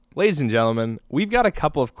Ladies and gentlemen, we've got a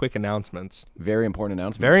couple of quick announcements. Very important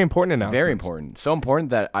announcements. Very important announcements. Very important. So important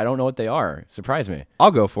that I don't know what they are. Surprise me.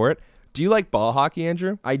 I'll go for it. Do you like ball hockey,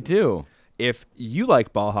 Andrew? I do. If you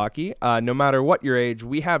like ball hockey, no matter what your age,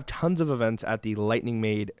 we have tons of events at the Lightning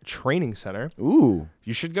Made Training Center. Ooh.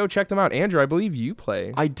 You should go check them out. Andrew, I believe you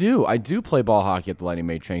play. I do. I do play ball hockey at the Lightning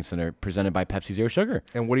Made Training Center, presented by Pepsi Zero Sugar.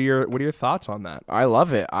 And what are your thoughts on that? I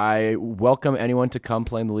love it. I welcome anyone to come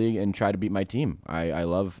play in the league and try to beat my team. I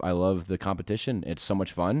love the competition. It's so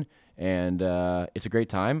much fun. And it's a great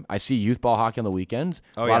time. I see youth ball hockey on the weekends.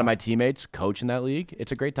 A lot of my teammates coach in that league.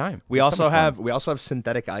 It's a great time. We also have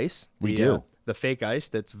synthetic ice. We do. The fake ice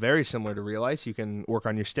that's very similar to real ice. You can work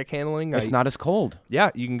on your stick handling. It's not as cold.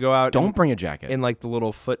 Yeah, you can go out. Don't bring a jacket. In like the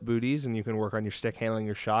little foot booties, and you can work on your stick handling,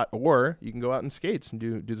 your shot, or you can go out in skates and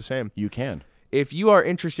do the same. You can. If you are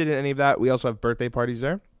interested in any of that, we also have birthday parties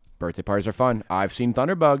there. Birthday parties are fun. I've seen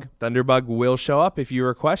Thunderbug. Thunderbug will show up if you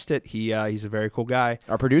request it. He's a very cool guy.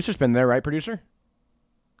 Our producer's been there, right, producer?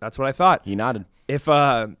 That's what I thought. He nodded.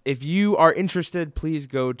 If you are interested, please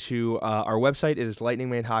go to our website. It is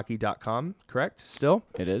lightningmadehockey.com, correct? Still?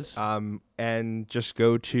 It is. And just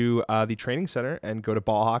go to the training center and go to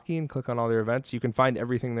ball hockey and click on all their events. You can find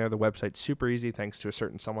everything there. The website's super easy thanks to a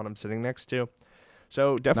certain someone I'm sitting next to.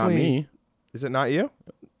 So definitely. Not me. Is it not you?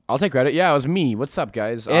 I'll take credit. Yeah, it was me. What's up,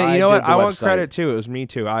 guys? And you know what? I want credit too. It was me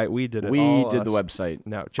too. We did it. We did the website.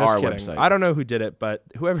 No, just kidding. Website. I don't know who did it, but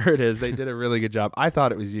whoever it is, they did a really good job. I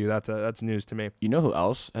thought it was you. That's news to me. You know who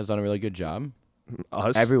else has done a really good job?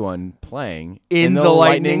 Us. Everyone playing in the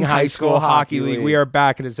Lightning High School Hockey League. We are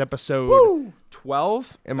back. It is episode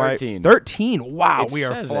 12. 13. 13. Wow, it we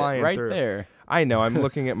are flying right through. there. I know. I'm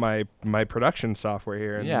looking at my production software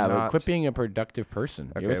here. And but quit being a productive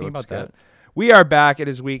person. Okay, you ever think about that? We are back. It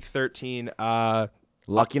is week 13.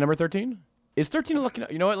 Lucky number 13? Is 13 a lucky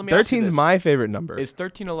number? You know what? Let me ask you 13's this. my favorite number. Is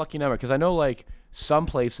 13 a lucky number? Because I know like some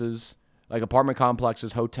places, like apartment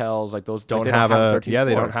complexes, hotels, like those don't like, have a 13th yeah,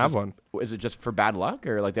 they floor. don't have one. Is it just for bad luck,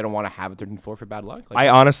 or like they don't want to have a 13th floor for bad luck? Like,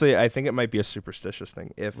 I think it might be a superstitious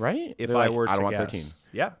thing. If right? If They're I like, were to I don't want guess. 13.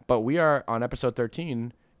 Yeah. But we are on episode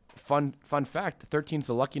 13. Fun fact: 13 is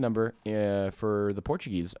the lucky number for the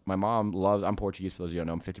Portuguese. My mom loves. I'm Portuguese for those of you who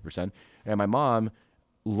don't know. I'm 50%, and my mom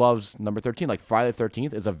loves number 13. Like Friday the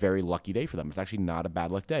 13th is a very lucky day for them. It's actually not a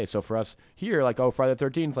bad luck day. So for us here, like, oh, Friday the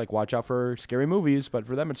 13th, like, watch out for scary movies. But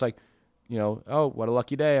for them, it's like, you know, oh, what a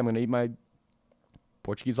lucky day. I'm going to eat my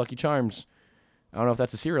Portuguese Lucky Charms. I don't know if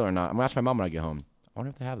that's a cereal or not. I'm going to ask my mom when I get home. I wonder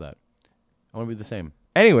if they have that. I want to be the same.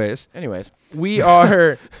 Anyways, we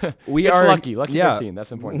are lucky 13.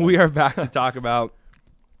 That's important. We are back to talk about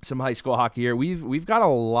some high school hockey here. We've got a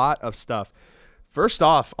lot of stuff. First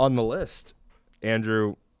off on the list,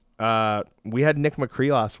 Andrew, we had Nick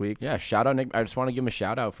McCree last week. Yeah, shout out Nick. I just want to give him a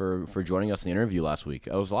shout out for joining us in the interview last week.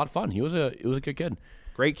 It was a lot of fun. He was a good kid.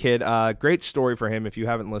 Great kid. Great story for him. If you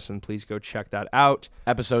haven't listened, please go check that out.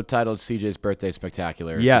 Episode titled CJ's Birthday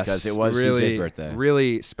Spectacular. Yes. Because it was really, CJ's birthday.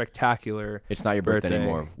 Really spectacular. It's not your birthday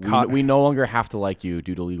anymore. We no longer have to like you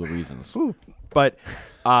due to legal reasons. Ooh. But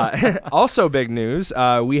also big news,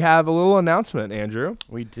 we have a little announcement, Andrew.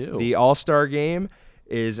 We do. The All-Star Game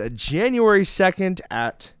is January 2nd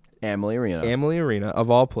at Amalie Arena. Amalie Arena,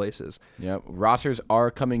 of all places. Yep. Rosters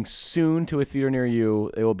are coming soon to a theater near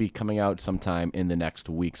you. It will be coming out sometime in the next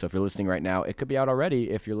week. So if you're listening right now, it could be out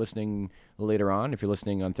already. If you're listening later on, if you're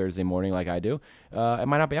listening on Thursday morning like I do, it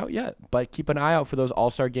might not be out yet. But keep an eye out for those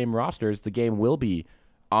All-Star Game rosters. The game will be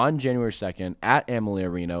on January 2nd at Amalie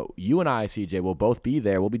Arena. You and I, CJ, will both be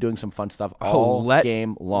there. We'll be doing some fun stuff all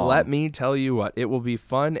game long. Let me tell you what. It will be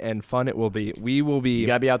fun, and fun it will be. We will be. You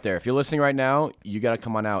got to be out there. If you're listening right now, you got to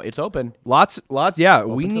come on out. It's open. Lots. Yeah,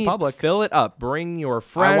 open we to need the public. Fill it up. Bring your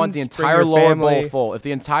friends. I want the entire lower bowl full. If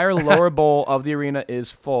the entire lower bowl of the arena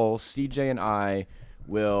is full, CJ and I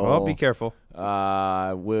will. Well, be careful.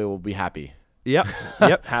 We'll be happy. Yep.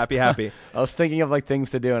 Happy. I was thinking of like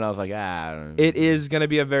things to do, and I was like, I don't know. It is going to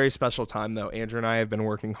be a very special time, though. Andrew and I have been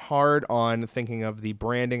working hard on thinking of the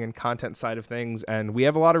branding and content side of things, and we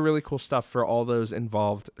have a lot of really cool stuff for all those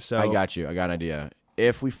involved. So I got you. I got an idea.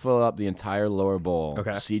 If we fill up the entire lower bowl,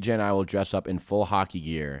 CJ and I will dress up in full hockey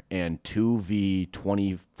gear and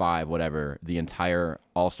 2v25, whatever, the entire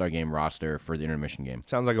All-Star Game roster for the intermission game.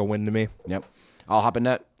 Sounds like a win to me. Yep. I'll hop in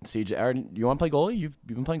net. CJ, you want to play goalie? You've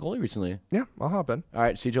been playing goalie recently. Yeah, I'll hop in. All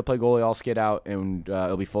right, CJ will play goalie. I'll skate out, and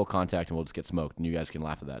it'll be full contact, and we'll just get smoked, and you guys can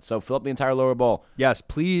laugh at that. So fill up the entire lower bowl. Yes,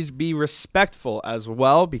 please be respectful as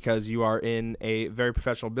well, because you are in a very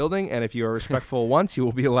professional building, and if you are respectful once, you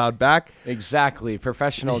will be allowed back. Exactly.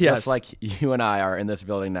 Professional, just like you and I are in this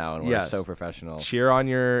building now, and we're so professional. Cheer on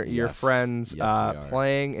your friends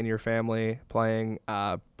playing and your family playing,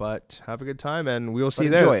 But have a good time, and we will see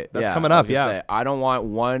you enjoy there. it. That's Yeah, coming I was up. gonna Yeah. say, I don't want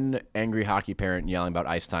one angry hockey parent yelling about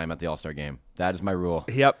ice time at the All-Star game. That is my rule.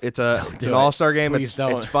 Yep. It's an do it. all-star game. Please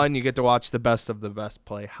don't. It's fun. You get to watch the best of the best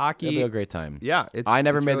play It'll hockey. be a great time. Yeah. I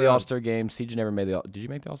never it's made really the fun. All-Star game. CJ never made the. Did you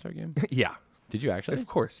make the All-Star game? Yeah. Did you actually? Of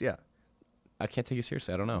course. Yeah. I can't take you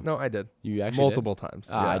seriously. I don't know. No, I did. You actually multiple times.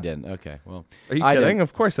 Ah, yeah. I didn't. Okay. Well, Are you I kidding? didn't.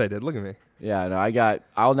 Of course I did. Look at me. Yeah. No,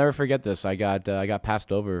 I'll never forget this. I got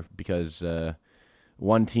passed over because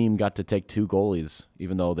one team got to take 2 goalies,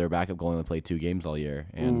 even though their backup goalie only played 2 games all year,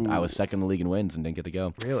 and I was second in the league in wins and didn't get to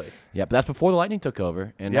go. Really? Yeah, but that's before the Lightning took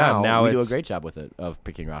over, and Yeah, now we do a it's- great job with it of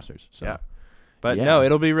picking rosters. So. Yeah. But Yeah. no,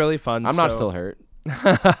 it'll be really fun. I'm not so- still hurt.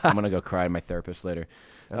 I'm gonna go cry to my therapist later.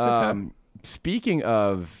 That's okay. Speaking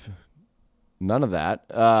of none of that,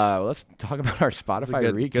 let's talk about our Spotify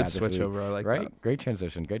good, recap. good this switch week. over. I like right? that. Great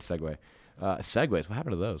transition. Great segue. Segues. What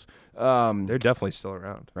happened to those? They're definitely still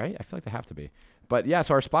around. Right? I feel like they have to be. But yeah,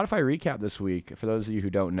 so our Spotify recap this week, for those of you who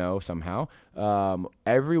don't know somehow,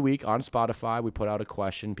 every week on Spotify, we put out a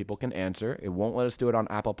question people can answer. It won't let us do it on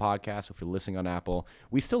Apple Podcasts. If you're listening on Apple,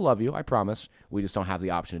 we still love you, I promise. We just don't have the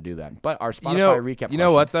option to do that. But our Spotify recap You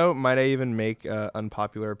know question- what, though? Might I even make an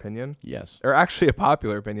unpopular opinion? Yes. Or actually a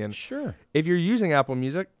popular opinion. Sure. If you're using Apple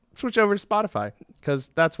Music, switch over to Spotify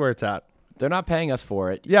because that's where it's at. They're not paying us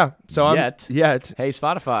for it. Yeah. So Yet. yet. Hey,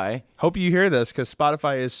 Spotify, Hope you hear this because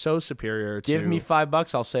Spotify is so superior to. give me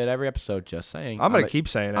 $5. I'll say it every episode. Just saying. I'm going to keep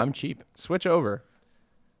saying it. I'm cheap. Switch over.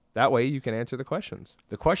 That way you can answer the questions.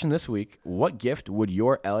 The question this week, what gift would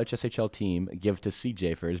your LHSHL team give to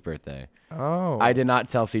CJ for his birthday? Oh. I did not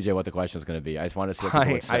tell CJ what the question was going to be. I just wanted to see what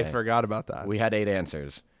people would say. I forgot about that. We had 8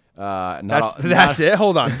 answers. That's it.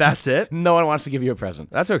 Hold on. That's it. No one wants to give you a present.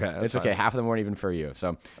 That's okay. That's It's fine. okay. Half of them weren't even for you.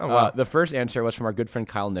 So Oh, wow. the first answer was from our good friend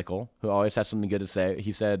Kyle Nickel, who always has something good to say.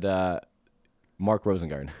 He said Mark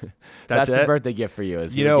Rosengard. That's the it? birthday gift for you.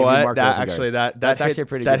 Is You he would know give what? Mark That Rosengard. actually That's actually a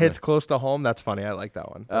pretty that good hits close to home. That's funny. I like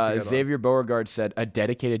that one. That's a good one. Xavier Beauregard said a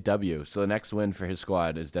dedicated W. So the next win for his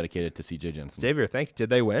squad is dedicated to CJ Jensen. Xavier, thank you. Did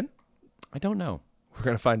they win? I don't know. We're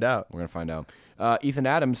gonna find out. We're going to find out. Ethan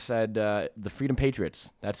Adams said the Freedom Patriots.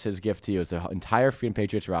 That's his gift to you. It's the entire Freedom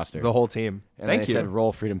Patriots roster. The whole team. and Thank they you. said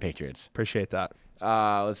roll Freedom Patriots. Appreciate that.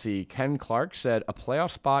 Let's see. Ken Clark said a playoff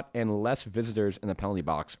spot and less visitors in the penalty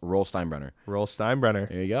box. Roll Steinbrenner. Roll Steinbrenner.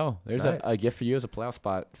 There you go. There's Nice. a gift for you as a playoff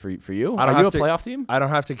spot for you. I don't Are you have a to- playoff team? I don't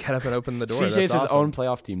have to get up and open the door. CJ's That's his awesome. own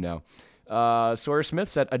playoff team now. Sawyer Smith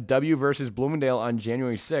said a W versus Bloomingdale on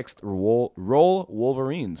January 6th. Roll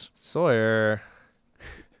Wolverines. Sawyer.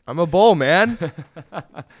 I'm a bull, man.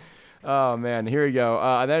 Oh, man. Here we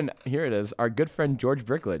go. Then here it is. Our good friend George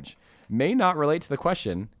Brickledge may not relate to the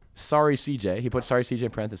question. Sorry, CJ. He put sorry, CJ in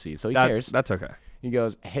parentheses, so he cares. That's okay. He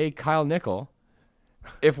goes, hey, Kyle Nickel,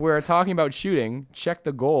 if we're talking about shooting, check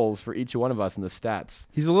the goals for each one of us in the stats.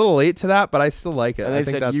 He's a little late to that, but I still like it. And I they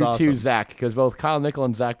think said that's you awesome. too, Zach, because both Kyle Nickel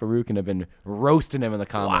and Zach Baruchin have been roasting him in the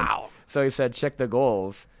comments. Wow. So he said, check the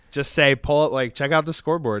goals. Just say, pull it, like, check out the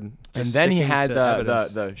scoreboard. And Just then he sticking had to the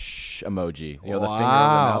evidence. shh emoji, the finger over the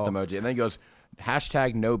Wow. mouth emoji. And then he goes,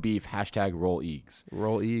 hashtag no beef, hashtag roll eags.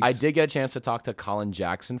 Roll Eags. I did get a chance to talk to Colin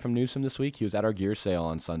Jackson from Newsom this week. He was at our gear sale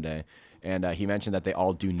on Sunday, and he mentioned that they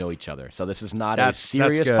all do know each other. So this is not a That's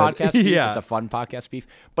serious good. podcast beef. Yeah. It's a fun podcast beef,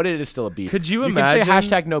 but it is still a beef. Could you can say imagine-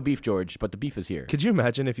 hashtag no beef, George, but the beef is here. Could you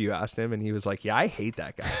imagine if you asked him and he was like, "Yeah, I hate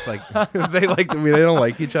that guy." Like they don't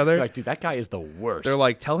like each other. You're like, dude, that guy is the worst. They're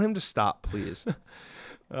like, "Tell him to stop, please."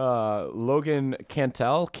 Logan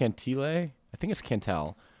Cantile, I think it's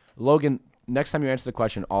Cantel. Logan, next time you answer the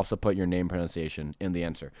question, also put your name pronunciation in the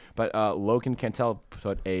answer. But Logan Cantel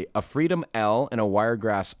put a Freedom L and a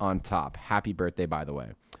Wiregrass on top. Happy birthday, by the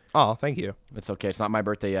way. Oh, thank you. It's okay. It's not my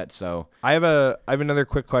birthday yet, so I have another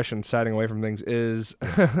quick question. Siding away from things, is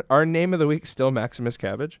our name of the week still Maximus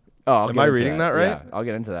Cabbage? oh, I'll Am get I into reading that right? Yeah, I'll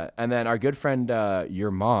get into that. And then our good friend,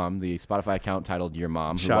 Your Mom, the Spotify account titled Your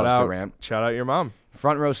Mom, who Shout loves out, Durant. shout out your mom.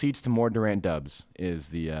 Front row seats to more Durant dubs is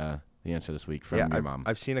the answer this week from Yeah, Your Mom.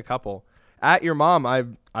 I've seen a couple. At your mom,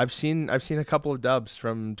 I've seen a couple of dubs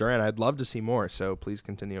from Durant. I'd love to see more. So please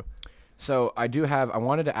continue. So I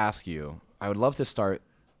wanted to ask you, I would love to start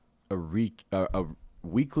a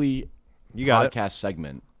weekly You got it. podcast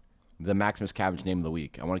segment, the Maximus Cabbage name of the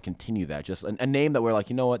week. I want to continue that. Just a name that we're like,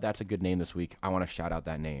 you know what, that's a good name this week. I want to shout out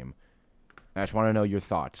that name. I just want to know your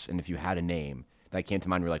thoughts. And if you had a name that came to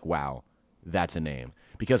mind, we're like, wow, that's a name.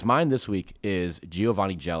 Because mine this week is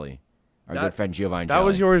Giovanni Jelly, our good friend Giovanni Jelly. That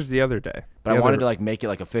was yours the other day. But I wanted to make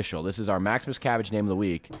it official. This is our Maximus Cabbage name of the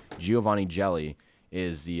week. Giovanni Jelly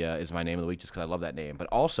is my name of the week just because I love that name. But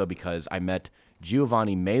also because I met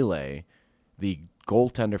Giovanni Melee, the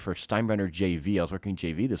goaltender for Steinbrenner JV. I was working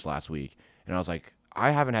JV this last week, and I was like,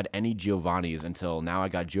 I haven't had any Giovannis until now. I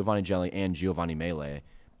got Giovanni Jelly and Giovanni Melee,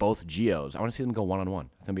 both Geos. I want to see them go one-on-one.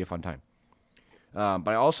 It's going to be a fun time. But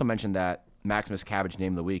I also mentioned that Maximus Cabbage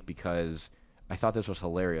Name of the Week because I thought this was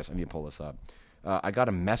hilarious. Let me pull this up. I got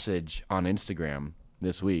a message on Instagram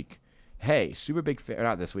this week. Hey, super big fan.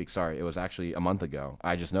 Not this week, sorry. It was actually a month ago.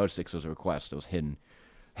 I just noticed it 'cause it was a request. It was hidden.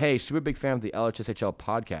 Hey, super big fan of the LHSHL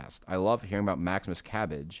podcast. I love hearing about Maximus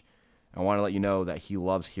Cabbage. I want to let you know that he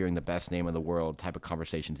loves hearing the best name in the world type of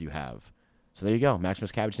conversations you have. So there you go.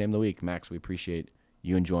 Maximus Cabbage Name of the Week. Max, we appreciate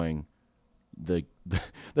you enjoying the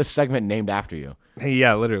segment named after you.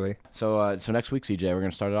 Yeah, literally. So next week, CJ, we're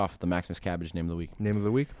going to start it off the Maximus Cabbage Name of the Week. Name of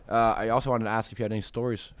the week. I also wanted to ask if you had any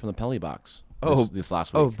stories from the penalty box this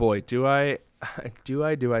last week. Oh, boy. Do I?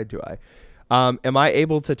 Am I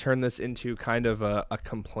able to turn this into kind of a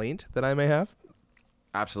complaint that I may have?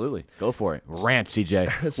 Absolutely. Go for it. Rant,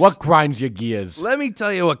 CJ. What grinds your gears? Let me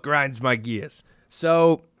tell you what grinds my gears.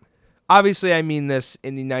 So, obviously, I mean this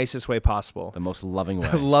in the nicest way possible. The most loving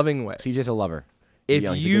way. Loving way. CJ's a lover.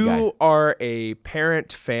 If you are a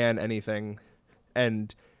parent, fan, anything,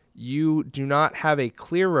 and you do not have a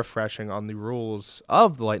clear refreshing on the rules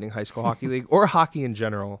of the Lightning High School Hockey League or hockey in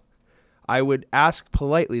general, I would ask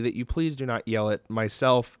politely that you please do not yell at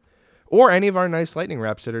myself or any of our nice Lightning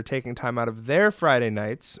reps that are taking time out of their Friday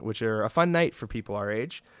nights, which are a fun night for people our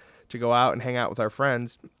age, to go out and hang out with our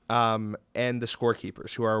friends, and the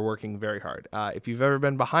scorekeepers who are working very hard. If you've ever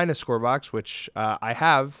been behind a score box, which I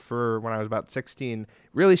have for when I was about 16,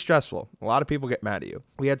 really stressful. A lot of people get mad at you.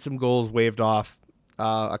 We had some goals waved off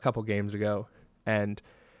a couple games ago, and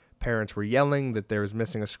parents were yelling that there was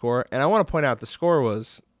missing a score. And I want to point out the score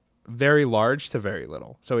was very large to very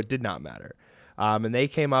little, so it did not matter. And they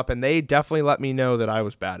came up and they definitely let me know that I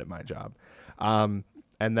was bad at my job.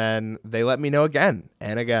 And then they let me know again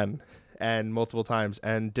and again and multiple times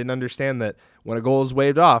and didn't understand that when a goal is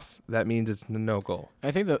waved off, that means it's no goal. I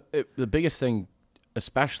think the biggest thing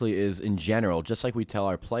especially is in general, just like we tell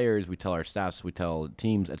our players, we tell our staffs, we tell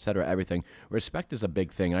teams, etc., everything, respect is a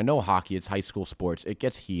big thing. And I know hockey, it's high school sports, it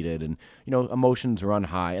gets heated and, emotions run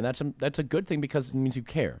high. And that's a good thing because it means you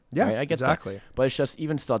care. Yeah, right? I get exactly. That. But it's just,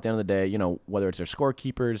 even still at the end of the day, whether it's our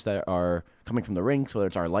scorekeepers that are coming from the rinks, whether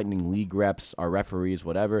it's our Lightning League reps, our referees,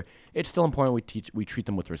 whatever, it's still important we treat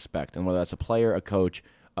them with respect. And whether that's a player, a coach,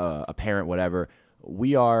 a parent, whatever,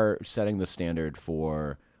 we are setting the standard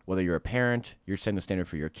for. Whether you're a parent, you're setting the standard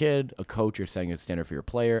for your kid. A coach, you're setting a standard for your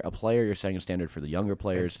player. A player, you're setting a standard for the younger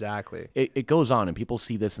players. Exactly. It goes on, and people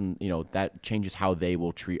see this, and that changes how they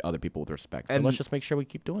will treat other people with respect. So let's just make sure we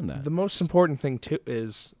keep doing that. The most important thing too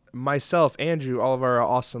is myself, Andrew, all of our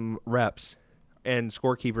awesome reps and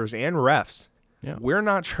scorekeepers and refs. Yeah. We're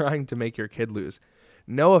not trying to make your kid lose.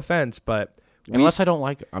 No offense, but unless I don't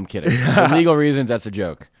like it, I'm kidding. For legal reasons, that's a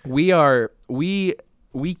joke.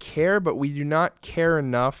 We care, but we do not care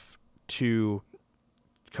enough to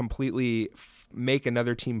completely make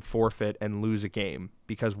another team forfeit and lose a game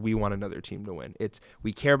because we want another team to win.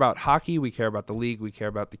 We care about hockey, we care about the league, we care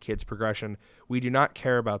about the kids' progression. We do not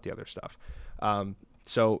care about the other stuff.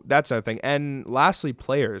 So that's another thing. And lastly,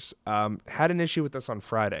 players had an issue with this on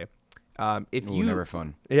Friday. Never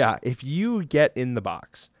fun. Yeah, if you get in the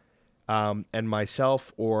box. And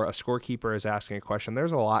myself or a scorekeeper is asking a question,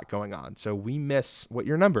 there's a lot going on. So we miss what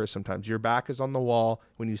your number is sometimes. Your back is on the wall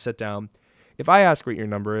when you sit down. If I ask what your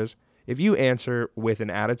number is, if you answer with an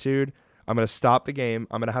attitude, I'm going to stop the game.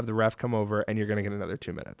 I'm going to have the ref come over, and you're going to get another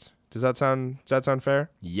 2 minutes. Does that sound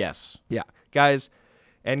fair? Yes. Yeah. Guys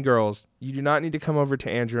and girls, you do not need to come over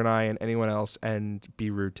to Andrew and I and anyone else and be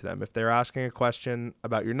rude to them. If they're asking a question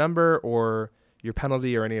about your number or your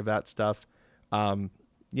penalty or any of that stuff,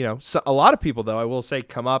 so a lot of people, though, I will say,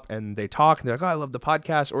 come up and they talk and they're like, oh, I love the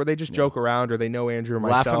podcast, or they just joke around, or they know Andrew or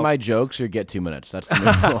myself. Laugh at my jokes or get 2 minutes. That's the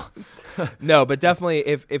main rule. No, but definitely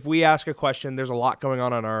if we ask a question, there's a lot going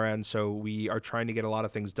on our end, so we are trying to get a lot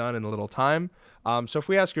of things done in a little time. So if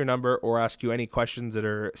we ask your number or ask you any questions that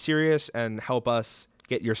are serious and help us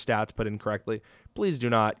get your stats put in correctly, please do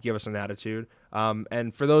not give us an attitude.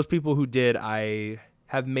 And for those people who did, I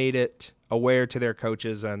have made it aware to their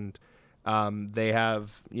coaches, and they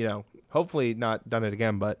have, hopefully not done it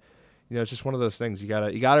again, but it's just one of those things. You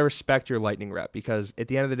gotta respect your Lightning rep, because at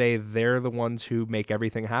the end of the day, they're the ones who make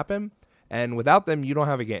everything happen, and without them, you don't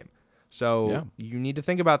have a game. So you need to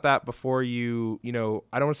think about that before you, I don't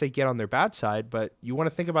want to say get on their bad side, but you want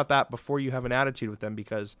to think about that before you have an attitude with them,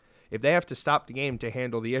 because if they have to stop the game to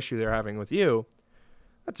handle the issue they're having with you,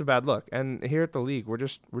 that's a bad look. And here at the league, we're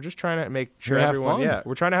just trying to make sure Have everyone, fun. yeah,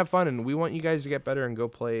 we're trying to have fun, and we want you guys to get better and go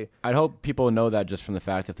play. I'd hope people know that just from the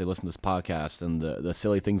fact if they listen to this podcast and the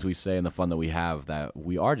silly things we say and the fun that we have, that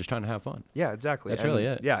we are just trying to have fun. Yeah, exactly. That's really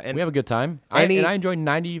it. Yeah, and we have a good time. I enjoy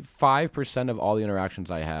 95% of all the interactions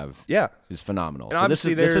I have. Yeah, is phenomenal. And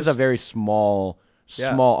so this is a very small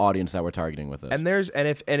audience that we're targeting with this.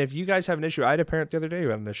 And if you guys have an issue, I had a parent the other day who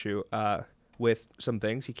had an issue with some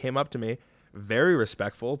things. He came up to me, very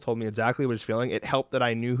respectful, told me exactly what he was feeling. It helped that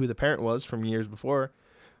I knew who the parent was from years before.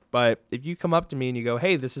 But if you come up to me and you go,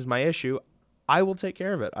 hey, this is my issue, I will take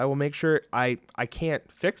care of it. I will make sure I can't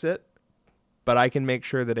fix it, but I can make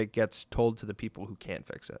sure that it gets told to the people who can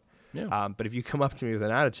fix it. Yeah. But if you come up to me with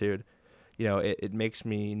an attitude, it makes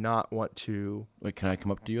me not want to. Wait, can I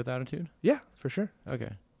come up to you with attitude? Yeah, for sure.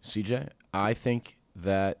 Okay. CJ, I think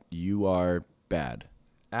that you are bad.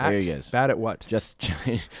 There he is. Bad at what? Just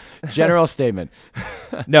general statement.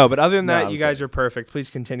 No, but other than that, I'm you guys are perfect. Please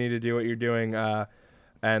continue to do what you're doing.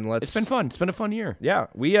 And let's. It's been fun. It's been a fun year. Yeah,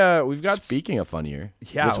 we've got. Speaking of fun year,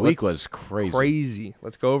 yeah, this week was crazy. Crazy.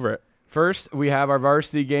 Let's go over it. First, we have our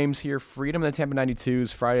varsity games here. Freedom and the Tampa 92s,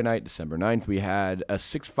 Friday night, December 9th. We had a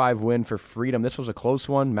 6-5 win for Freedom. This was a close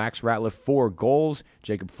one. Max Ratliff, 4 goals.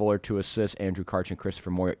 Jacob Fuller, 2 assists. Andrew Karch and Christopher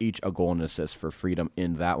Moyer, each a goal and an assist for Freedom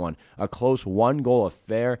in that one. A close 1-goal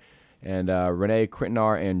affair. And Renee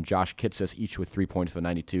Kritnar and Josh Kitsis, each with 3 points for the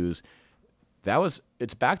 92s.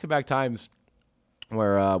 It's back-to-back times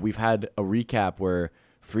where we've had a recap where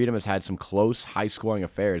Freedom has had some close, high-scoring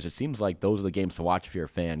affairs. It seems like those are the games to watch if you're a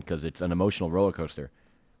fan because it's an emotional roller coaster.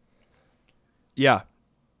 Yeah.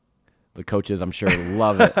 The coaches, I'm sure,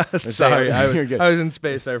 love it. Sorry, I was in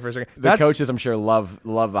space there for a second. The coaches, I'm sure, love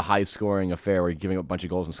a high-scoring affair where you're giving up a bunch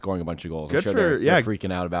of goals and scoring a bunch of goals. I'm sure they're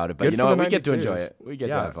freaking out about it. But you know what? We get to enjoy it. We get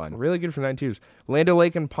to have fun. Really good for 92s. Land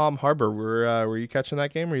O'Lake and Palm Harbor. Were you catching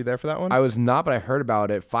that game? Were you there for that one? I was not, but I heard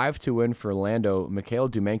about it. 5-2 win for Orlando. Mikhail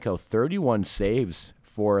Dumenko, 31 saves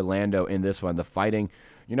for Orlando in this one. The Fighting.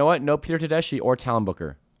 You know what? No Peter Tedeschi or Talon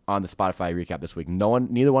Booker on the Spotify recap this week.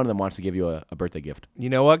 Neither one of them wants to give you a birthday gift. You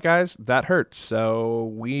know what, guys? That hurts.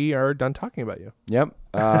 So we are done talking about you. Yep.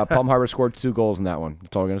 Palm Harbor scored 2 goals in that one.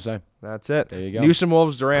 That's all I'm going to say. That's it. There you go. Newsom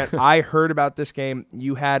Wolves Durant. I heard about this game.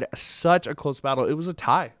 You had such a close battle. It was a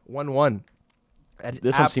tie, 1-1.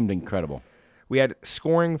 This one seemed incredible. We had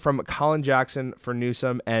scoring from Colin Jackson for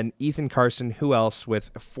Newsom and Ethan Carson, who else, with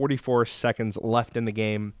 44 seconds left in the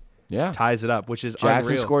game. Yeah. Ties it up, which is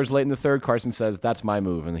Jackson unreal. scores late in the third. Carson says, that's my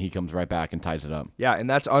move, and then he comes right back and ties it up. Yeah, and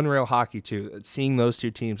that's unreal hockey, too. Seeing those two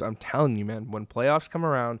teams, I'm telling you, man, when playoffs come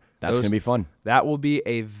around, that's going to be fun. That will be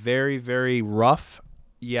a very, very rough,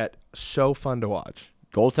 yet so fun to watch.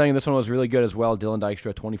 Goaltending, this one was really good as well. Dylan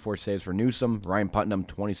Dykstra, 24 saves for Newsom. Ryan Putnam,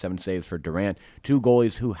 27 saves for Durant. 2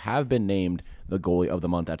 goalies who have been named the goalie of the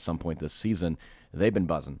month at some point this season. They've been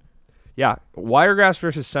buzzing. Yeah, Wiregrass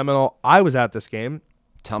versus Seminole. I was at this game.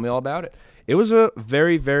 Tell me all about it. It was a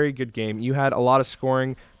very, very good game. You had a lot of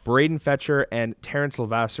scoring. Braden Fetcher and Terrence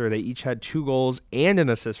Levasseur, they each had 2 goals and an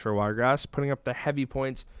assist for Wiregrass, putting up the heavy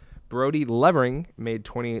points. Brody Levering made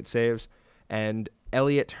 28 saves, and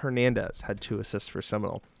Elliot Hernandez had 2 assists for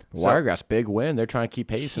Seminole. Wiregrass, big win. They're trying to keep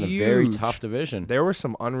pace in a very tough division. There were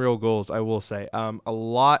some unreal goals, I will say. A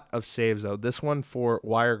lot of saves, though. This one for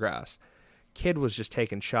Wiregrass. Kid was just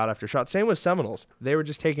taking shot after shot. Same with Seminoles. They were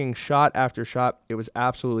just taking shot after shot. It was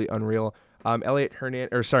absolutely unreal. Brody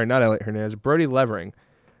Levering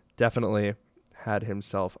definitely had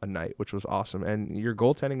himself a night, which was awesome. And your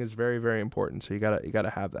goaltending is very, very important, so you gotta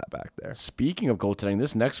have that back there. Speaking of goaltending,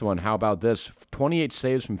 this next one, how about this? 28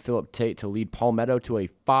 saves from Philip Tate to lead Palmetto to a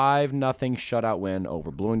 5-0 shutout win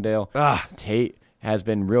over Bloomingdale. Tate has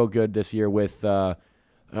been real good this year with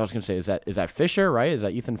I was going to say, is that Fisher, right? Is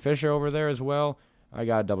that Ethan Fisher over there as well? I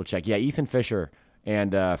got to double check. Yeah, Ethan Fisher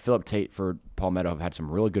and Philip Tate for Palmetto have had some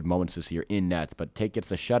really good moments this year in nets, but Tate gets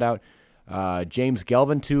the shutout. James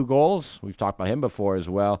Gelvin, 2 goals. We've talked about him before as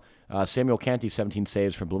well. Samuel Canty, 17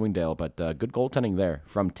 saves for Bloomingdale, but good goaltending there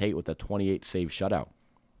from Tate with a 28-save shutout.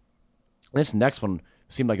 This next one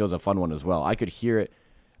seemed like it was a fun one as well. I could hear it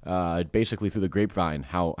basically through the grapevine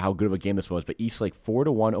how good of a game this was. But Eastlake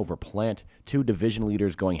 4-1 over Plant, 2 division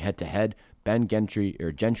leaders going head-to-head. Ben Gentry,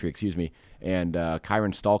 and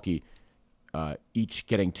Kyron Stalkey each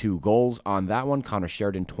getting 2 goals on that one. Connor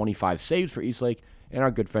Sheridan, 25 saves for Eastlake. And our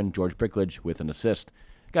good friend George Brickledge with an assist.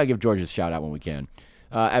 Got to give George a shout-out when we can.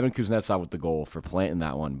 Evan Kuznetsov with the goal for Plant in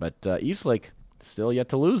that one. But Eastlake still yet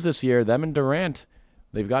to lose this year. Them and Durant,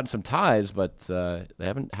 they've gotten some ties, but they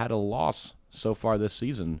haven't had a loss so far this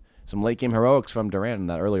season. Some late-game heroics from Durant in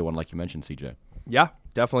that earlier one, like you mentioned, CJ. Yeah,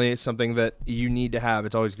 definitely something that you need to have.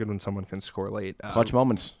 It's always good when someone can score late. Clutch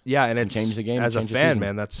moments. Yeah, and it's change the game. As a change the fan, season.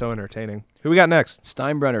 man, that's so entertaining. Who we got next?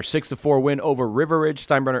 Steinbrenner, 6-4 win over River Ridge.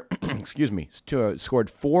 Steinbrenner, scored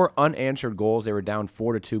 4 unanswered goals. They were down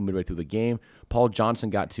 4-2 midway through the game. Paul Johnson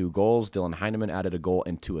got 2 goals. Dylan Heineman added a goal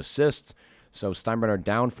and 2 assists. So Steinbrenner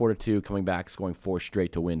down 4-2, coming back, scoring 4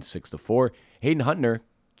 straight to win 6-4. Hayden Huntner,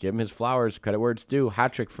 give him his flowers, credit where it's due.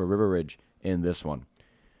 Hat trick for River Ridge in this one.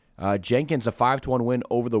 Jenkins, a 5-1 win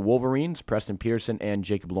over the Wolverines. Preston Peterson and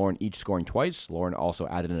Jacob Lauren each scoring twice. Lauren also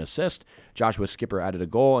added an assist. Joshua Skipper added a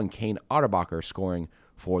goal, and Kane Otterbacher scoring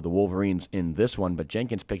for the Wolverines in this one. But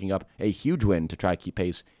Jenkins picking up a huge win to try to keep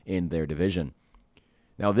pace in their division.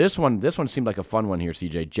 Now this one seemed like a fun one here,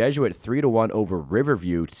 CJ. Jesuit 3-1 over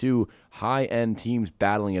Riverview. 2 high-end teams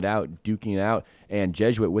battling it out, duking it out, and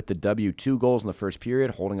Jesuit with the W. 2 goals in the first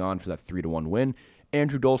period, holding on for that 3-1 win.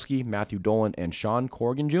 Andrew Dolsky, Matthew Dolan, and Sean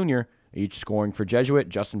Corrigan Jr. each scoring for Jesuit.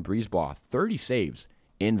 Justin Breesbaugh, 30 saves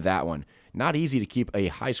in that one. Not easy to keep a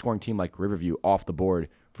high-scoring team like Riverview off the board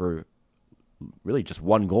for really just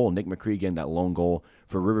 1 goal. Nick McCree getting that lone goal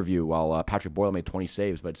for Riverview, while Patrick Boyle made 20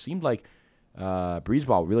 saves. But it seemed like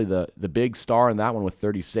Breesbaugh really the big star in that one with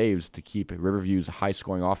 30 saves to keep Riverview's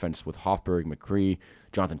high-scoring offense with Hoffberg, McCree,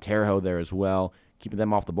 Jonathan Terre Haute there as well, keeping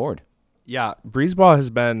them off the board. Yeah, Breesbaugh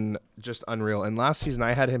has been just unreal. And last season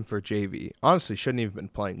I had him for JV. Honestly, shouldn't even been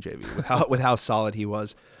playing JV with how solid he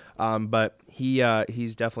was. But he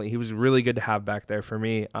was really good to have back there for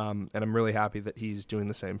me. And I'm really happy that he's doing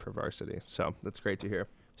the same for varsity. So that's great to hear.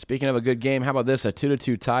 Speaking of a good game, how about this? A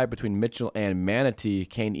 2-2 tie between Mitchell and Manatee.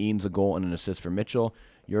 Kane Eanes a goal and an assist for Mitchell.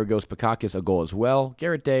 Yorgos Pakakis a goal as well.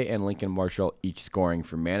 Garrett Day and Lincoln Marshall each scoring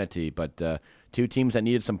for Manatee. But 2 teams that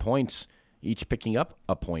needed some points, each picking up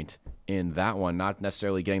a point in that one. Not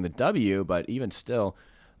necessarily getting the W, but even still,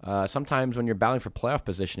 sometimes when you're battling for playoff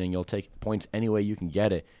positioning, you'll take points any way you can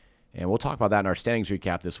get it. And we'll talk about that in our standings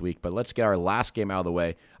recap this week. But let's get our last game out of the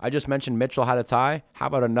way. I just mentioned Mitchell had a tie. How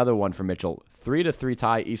about another one for Mitchell? 3-3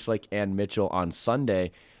 tie, Eastlake and Mitchell on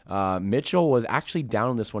Sunday. Mitchell was actually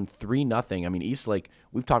down in this one 3-0. I mean, Eastlake,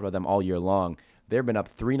 we've talked about them all year long. They've been up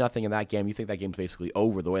 3-0 in that game. You think that game's basically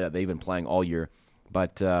over the way that they've been playing all year.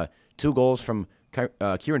 But 2 goals from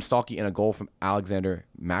Kieran Stalky and a goal from Alexander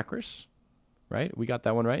Macris. Right? We got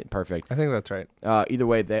that one right? Perfect. I think that's right. Either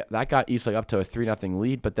way, that got Eastlake up to a 3-0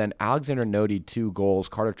 lead, but then Alexander Nodi 2 goals,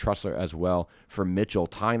 Carter Trussler as well for Mitchell,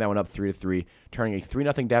 tying that one up 3-3, turning a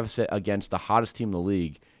 3-0 deficit against the hottest team in the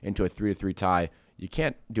league into a 3-3 tie. You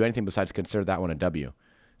can't do anything besides consider that one a W.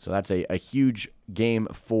 So that's a huge game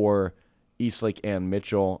for Eastlake and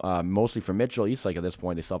Mitchell, mostly for Mitchell. Eastlake at this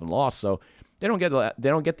point, they still haven't lost, so they don't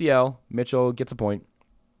get the L. Mitchell gets a point.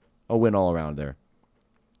 A win all around there.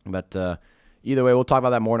 But either way, we'll talk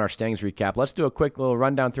about that more in our standings recap. Let's do a quick little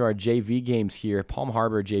rundown through our JV games here. Palm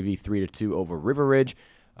Harbor JV 3-2 over River Ridge.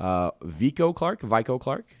 Vico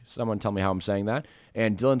Clark, someone tell me how I'm saying that,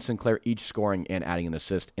 and Dylan Sinclair each scoring and adding an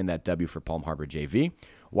assist in that W for Palm Harbor JV.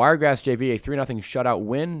 Wiregrass JV, a 3-0 shutout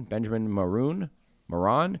win. Benjamin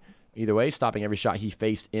Moran, either way, stopping every shot he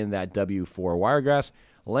faced in that W for Wiregrass.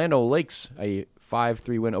 Lando Lakes, a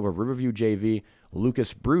 5-3 win over Riverview JV.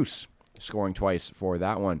 Lucas Bruce scoring twice for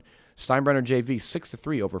that one. Steinbrenner JV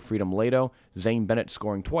 6-3 over Freedom Lado. Zane Bennett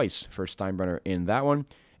scoring twice for Steinbrenner in that one.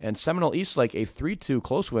 And Seminole Eastlake, a 3-2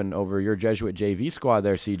 close win over your Jesuit JV squad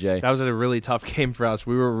there, CJ. That was a really tough game for us.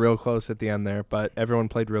 We were real close at the end there, but everyone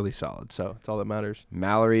played really solid, so it's all that matters.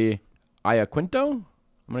 Mallory Iaquinto?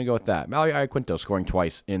 I'm going to go with that. Mallory Iaquinto scoring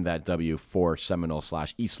twice in that W for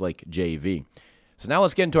Seminole/Eastlake JV. So now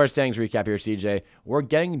let's get into our standings recap here, CJ. We're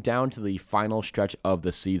getting down to the final stretch of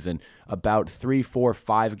the season. About 3, 4,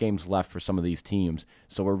 5 games left for some of these teams.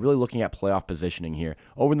 So we're really looking at playoff positioning here.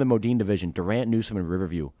 Over in the Modine division, Durant, Newsom, and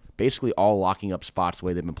Riverview, basically all locking up spots the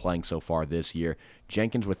way they've been playing so far this year.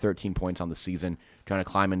 Jenkins with 13 points on the season, trying to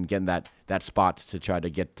climb and get that spot to try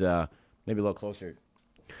to get maybe a little closer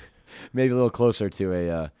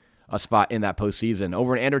to a spot in that postseason.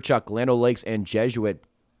 Over in Anderchuck, Lando Lakes and Jesuit,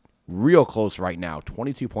 real close right now.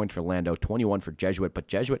 22 points for Lando, 21 for Jesuit, but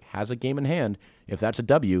Jesuit has a game in hand. If that's a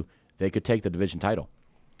W, they could take the division title.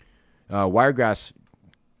 Wiregrass,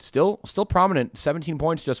 still prominent, 17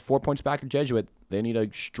 points, just 4 points back of Jesuit. They need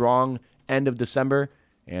a strong end of December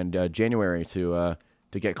and January to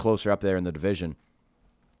get closer up there in the division.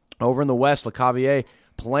 Over in the West, LeCavier,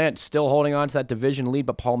 Plant still holding on to that division lead,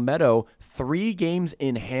 but Palmetto, 3 games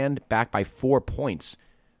in hand, back by 4 points.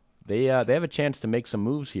 They have a chance to make some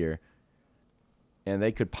moves here, and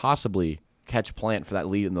they could possibly catch Plant for that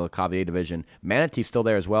lead in the LeCavier division. Manatee still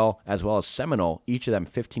there as well as Seminole, each of them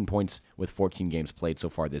 15 points with 14 games played so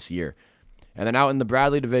far this year. And then out in the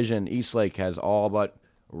Bradley division, Eastlake has all but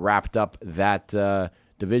wrapped up that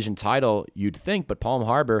division title, you'd think. But Palm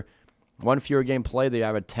Harbor, one fewer game played. They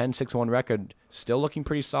have a 10-6-1 record, still looking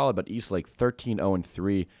pretty solid. But Eastlake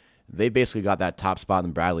 13-0-3. They basically got that top spot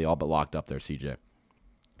in Bradley all but locked up there, CJ.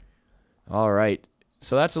 All right.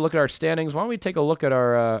 So that's a look at our standings. Why don't we take a look at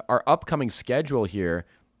our upcoming schedule here?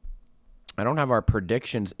 I don't have our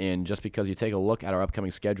predictions in just because you take a look at our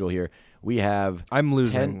upcoming schedule here. We have I'm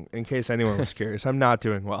losing, in case anyone was curious. I'm not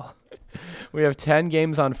doing well. We have 10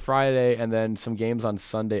 games on Friday and then some games on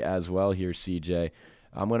Sunday as well here, CJ.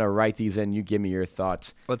 I'm going to write these in. You give me your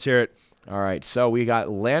thoughts. Let's hear it. All right. So we got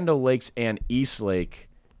Land O'Lakes and Eastlake.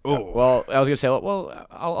 Oh. Well, I was going to say,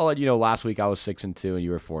 I'll let you know last week I was 6-2 and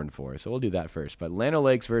you were 4-4. So we'll do that first. But Land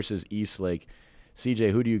O'Lakes versus Eastlake.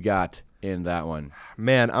 CJ, who do you got in that one?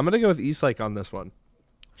 Man, I'm going to go with Eastlake on this one.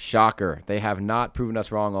 Shocker. They have not proven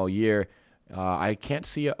us wrong all year. I can't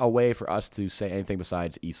see a way for us to say anything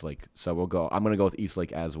besides Eastlake. So I'm going to go with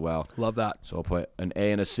Eastlake as well. Love that. So we'll put an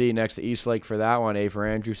A and a C next to Eastlake for that one. A for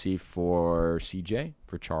Andrew, C for CJ,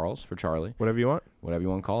 for Charles, for Charlie. Whatever you want. Whatever you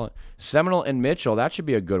want to call it. Seminole and Mitchell, that should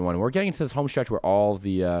be a good one. We're getting into this home stretch where all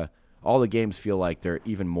the games feel like they're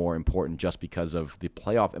even more important just because of the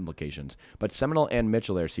playoff implications. But Seminole and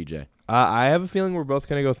Mitchell there, CJ. I have a feeling we're both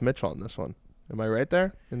going to go with Mitchell on this one. Am I right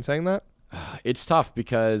there in saying that? It's tough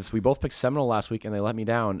because we both picked Seminole last week and they let me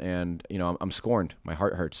down, and I'm scorned. My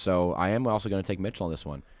heart hurts. So I am also going to take Mitchell on this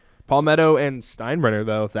one. Palmetto and Steinbrenner,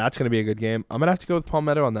 though, that's going to be a good game. I'm going to have to go with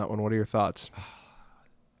Palmetto on that one. What are your thoughts?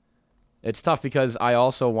 It's tough because I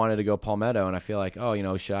also wanted to go Palmetto, and I feel like,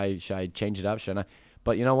 should I change it up? Shouldn't I?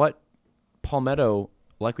 But you know what? Palmetto,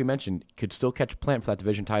 like we mentioned, could still catch a plant for that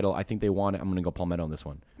division title. I think they want it. I'm going to go Palmetto on this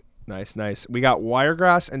one. Nice. We got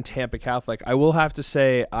Wiregrass and Tampa Catholic. I will have to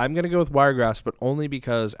say I'm going to go with Wiregrass, but only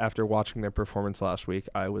because after watching their performance last week,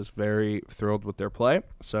 I was very thrilled with their play.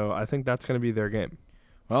 So I think that's going to be their game.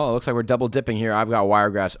 Well, it looks like we're double dipping here. I've got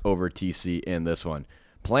Wiregrass over TC in this one.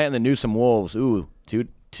 Plant and the Newsom Wolves. Ooh,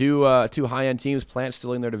 two high-end teams. Plant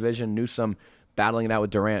still in their division. Newsom battling it out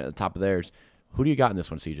with Durant at the top of theirs. Who do you got in this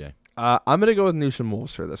one, CJ? I'm going to go with Newsom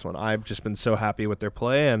Wolves for this one. I've just been so happy with their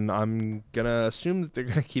play, and I'm going to assume that they're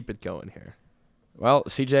going to keep it going here. Well,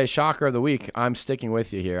 CJ, shocker of the week. I'm sticking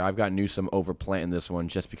with you here. I've got Newsom over Plant in this one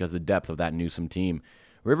just because of the depth of that Newsom team.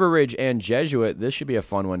 River Ridge and Jesuit, this should be a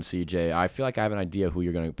fun one, CJ. I feel like I have an idea who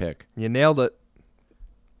you're going to pick. You nailed it.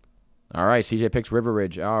 All right, CJ picks River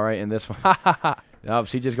Ridge. All right, in this one.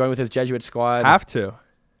 CJ's going with his Jesuit squad. Have to.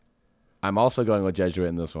 I'm also going with Jesuit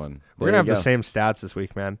in this one. We're going to have the same stats this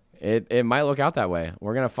week, man. It might look out that way.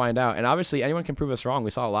 We're going to find out. And obviously, anyone can prove us wrong.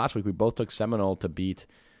 We saw it last week. We both took Seminole to beat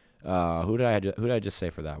who did I just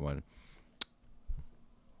say for that one?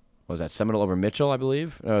 What was that? Seminole over Mitchell, I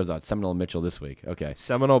believe? No, it was not. Seminole and Mitchell this week. Okay.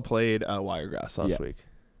 Seminole played Wiregrass last week.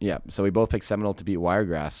 Yeah, so we both picked Seminole to beat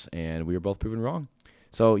Wiregrass, and we were both proven wrong.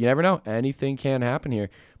 So you never know. Anything can happen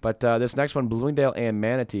here. But this next one, Bloomingdale and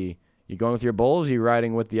Manatee. You going with your Bulls? You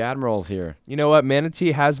riding with the Admirals here? You know what?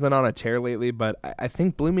 Manatee has been on a tear lately, but I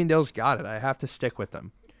think Bloomingdale's got it. I have to stick with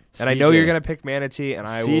them. And I know you're going to pick Manatee, and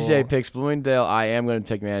CJ picks Bloomingdale. I am going to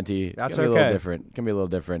take Manatee. That's okay. Gonna be a little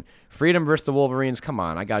different. Freedom versus the Wolverines. Come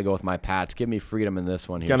on, I got to go with my Pats. Give me Freedom in this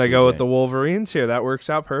one here. Gonna go with the Wolverines here. That works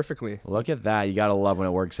out perfectly. Look at that. You got to love when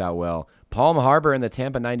it works out well. Palm Harbor and the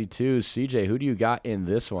Tampa 92s. CJ, who do you got in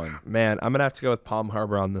this one? Man, I'm going to have to go with Palm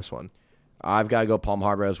Harbor on this one. I've got to go Palm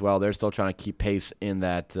Harbor as well. They're still trying to keep pace in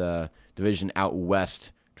that division out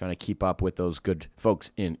west, trying to keep up with those good folks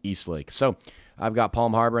in Eastlake. So I've got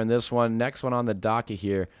Palm Harbor in this one. Next one on the docket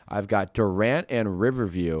here, I've got Durant and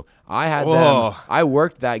Riverview. I had them. I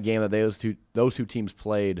worked that game that those two teams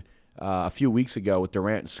played a few weeks ago with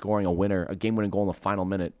Durant scoring a game-winning goal in the final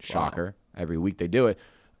minute. Shocker. Wow. Every week they do it.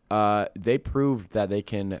 They proved that they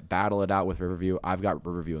can battle it out with Riverview. I've got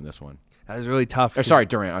Riverview in this one. That is really tough. Sorry,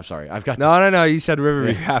 Durant. I'm sorry. I've got No. You said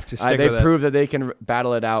Riverview. You have to stick with it. They proved that they can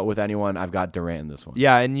battle it out with anyone. I've got Durant in this one.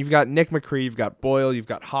 Yeah, and you've got Nick McCree, you've got Boyle, you've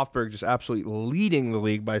got Hoffberg just absolutely leading the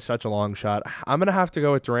league by such a long shot. I'm going to have to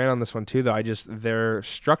go with Durant on this one too, though. Their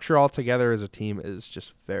structure altogether as a team is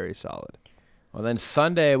just very solid. Well, then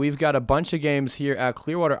Sunday, we've got a bunch of games here at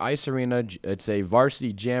Clearwater Ice Arena. It's a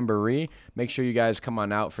varsity jamboree. Make sure you guys come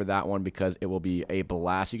on out for that one because it will be a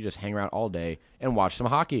blast. You can just hang around all day and watch some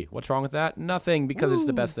hockey. What's wrong with that? Nothing, because it's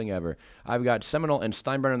the best thing ever. I've got Seminole and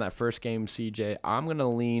Steinbrenner in that first game, CJ. I'm going to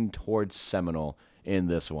lean towards Seminole in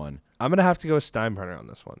this one. I'm going to have to go with Steinbrenner on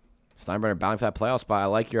this one. Steinbrenner battling for that playoff spot. I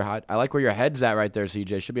like where your head's at right there,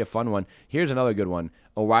 CJ. Should be a fun one. Here's another good one.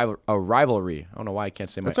 A rivalry. I don't know why I can't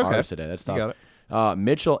say my R's today. That's tough.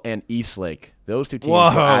 Mitchell and Eastlake. Those two teams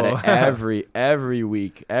Whoa. go at it every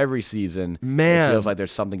week, every season. Man. It feels like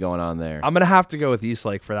there's something going on there. I'm going to have to go with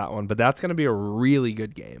Eastlake for that one, but that's going to be a really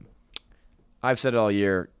good game. I've said it all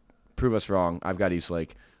year. Prove us wrong. I've got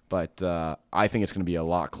Eastlake. But I think it's going to be a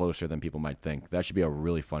lot closer than people might think. That should be a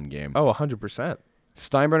really fun game. Oh, 100%.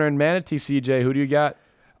 Steinbrenner and Manatee, CJ. Who do you got?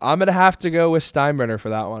 I'm going to have to go with Steinbrenner for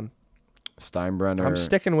that one. Steinbrenner. I'm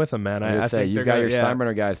sticking with him, man. I think you've got your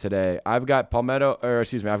Steinbrenner guys today. I've got Palmetto,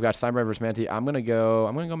 I've got Steinbrenner versus Manatee. I'm gonna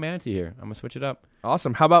go Manatee here. I'm gonna switch it up.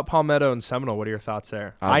 Awesome. How about Palmetto and Seminole? What are your thoughts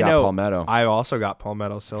there? I know Palmetto. I also got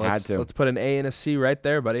Palmetto, so let's put an A and a C right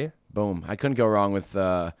there, buddy. Boom. I couldn't go wrong with.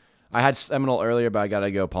 I had Seminole earlier, but I gotta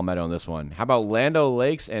go Palmetto on this one. How about Lando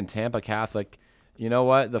Lakes and Tampa Catholic? You know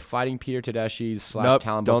what? The Fighting Peter Tedeschi's /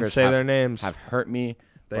 Talon don't Bookers say their names. Have hurt me.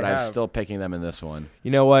 But I'm still picking them in this one.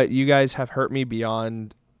 You know what? You guys have hurt me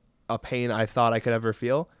beyond a pain I thought I could ever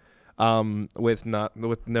feel. With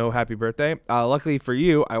no happy birthday. Luckily for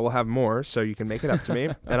you, I will have more, so you can make it up to me.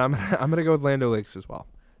 And I'm gonna go with Lando Lakes as well.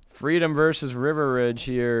 Freedom versus River Ridge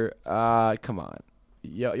here. Come on,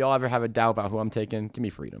 y'all ever have a doubt about who I'm taking? Give me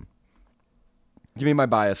Freedom. Give me my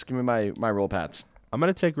bias. Give me my roll pats. I'm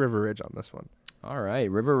gonna take River Ridge on this one. All right,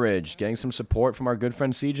 River Ridge getting some support from our good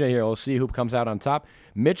friend CJ here. We'll see who comes out on top.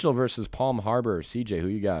 Mitchell versus Palm Harbor. CJ, who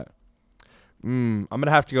you got? I'm going to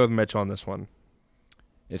have to go with Mitchell on this one.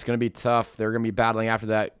 It's going to be tough. They're going to be battling after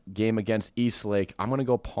that game against Eastlake. I'm going to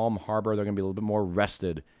go Palm Harbor. They're going to be a little bit more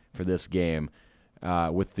rested for this game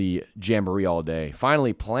with the jamboree all day.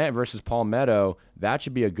 Finally, Plant versus Palmetto. That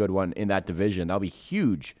should be a good one in that division. That'll be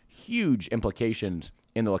huge, huge implications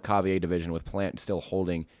in the LeCavier division with Plant still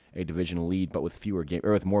holding a division lead, but with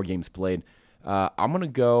with more games played. I'm gonna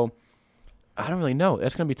go. I don't really know.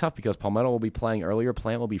 That's gonna be tough because Palmetto will be playing earlier.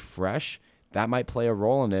 Plant will be fresh. That might play a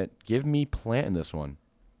role in it. Give me Plant in this one.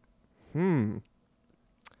 You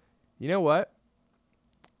know what?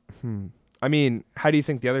 I mean, how do you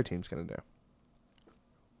think the other team's gonna do?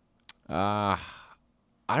 I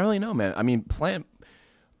don't really know, man. I mean,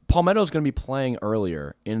 Palmetto's going to be playing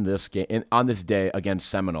earlier in this game on this day against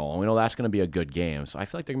Seminole. And we know that's going to be a good game. So I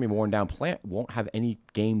feel like they're going to be worn down. Plant won't have any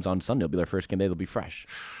games on Sunday. It'll be their first game day. They'll be fresh.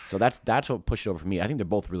 So that's what pushed it over for me. I think they're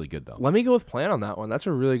both really good, though. Let me go with Plant on that one. That's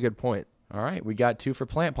a really good point. All right. We got 2 for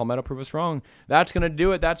Plant. Palmetto prove us wrong. That's going to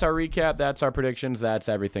do it. That's our recap. That's our predictions. That's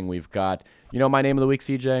everything we've got. You know my name of the week,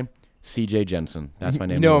 CJ? CJ Jensen. That's my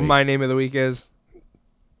name of the week. You know what my name of the week is?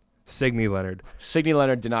 Signe Leonard. Signe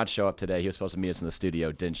Leonard did not show up today. He was supposed to meet us in the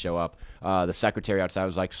studio. Didn't show up. The secretary outside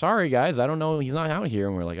was like, sorry, guys. I don't know. He's not out here.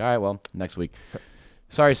 And we're like, all right, well, next week.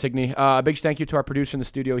 Sorry, Signe. A big thank you to our producer in the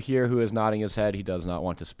studio here who is nodding his head. He does not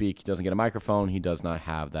want to speak. He doesn't get a microphone. He does not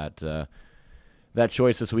have that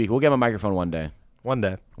choice this week. We'll get him a microphone one day. One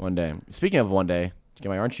day. One day. Speaking of one day, did you get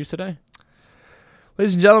my orange juice today?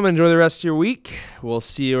 Ladies and gentlemen, enjoy the rest of your week. We'll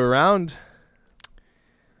see you around.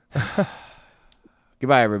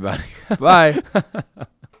 Goodbye, everybody. Bye.